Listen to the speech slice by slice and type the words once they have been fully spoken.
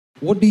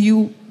What do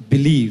you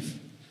believe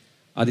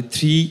are the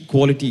three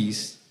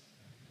qualities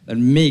that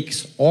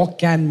makes or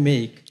can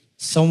make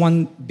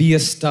someone be a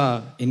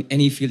star in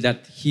any field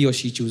that he or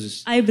she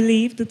chooses? I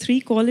believe the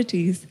three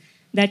qualities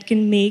that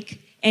can make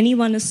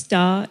anyone a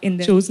star in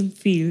their chosen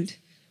field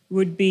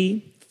would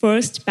be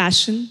first,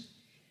 passion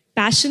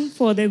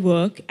for their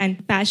work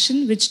and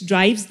passion which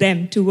drives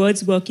them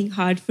towards working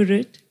hard for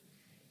it.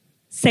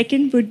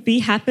 Second would be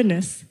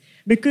happiness,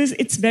 because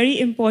it's very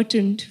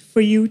important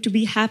for you to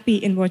be happy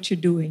in what you're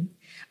doing.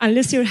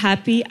 Unless you're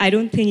happy, I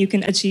don't think you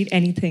can achieve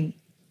anything.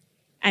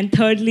 And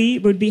thirdly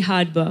would be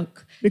hard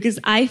work, because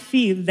I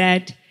feel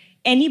that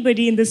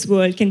anybody in this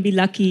world can be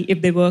lucky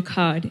if they work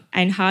hard,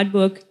 and hard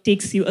work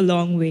takes you a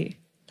long way.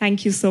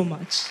 Thank you so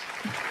much.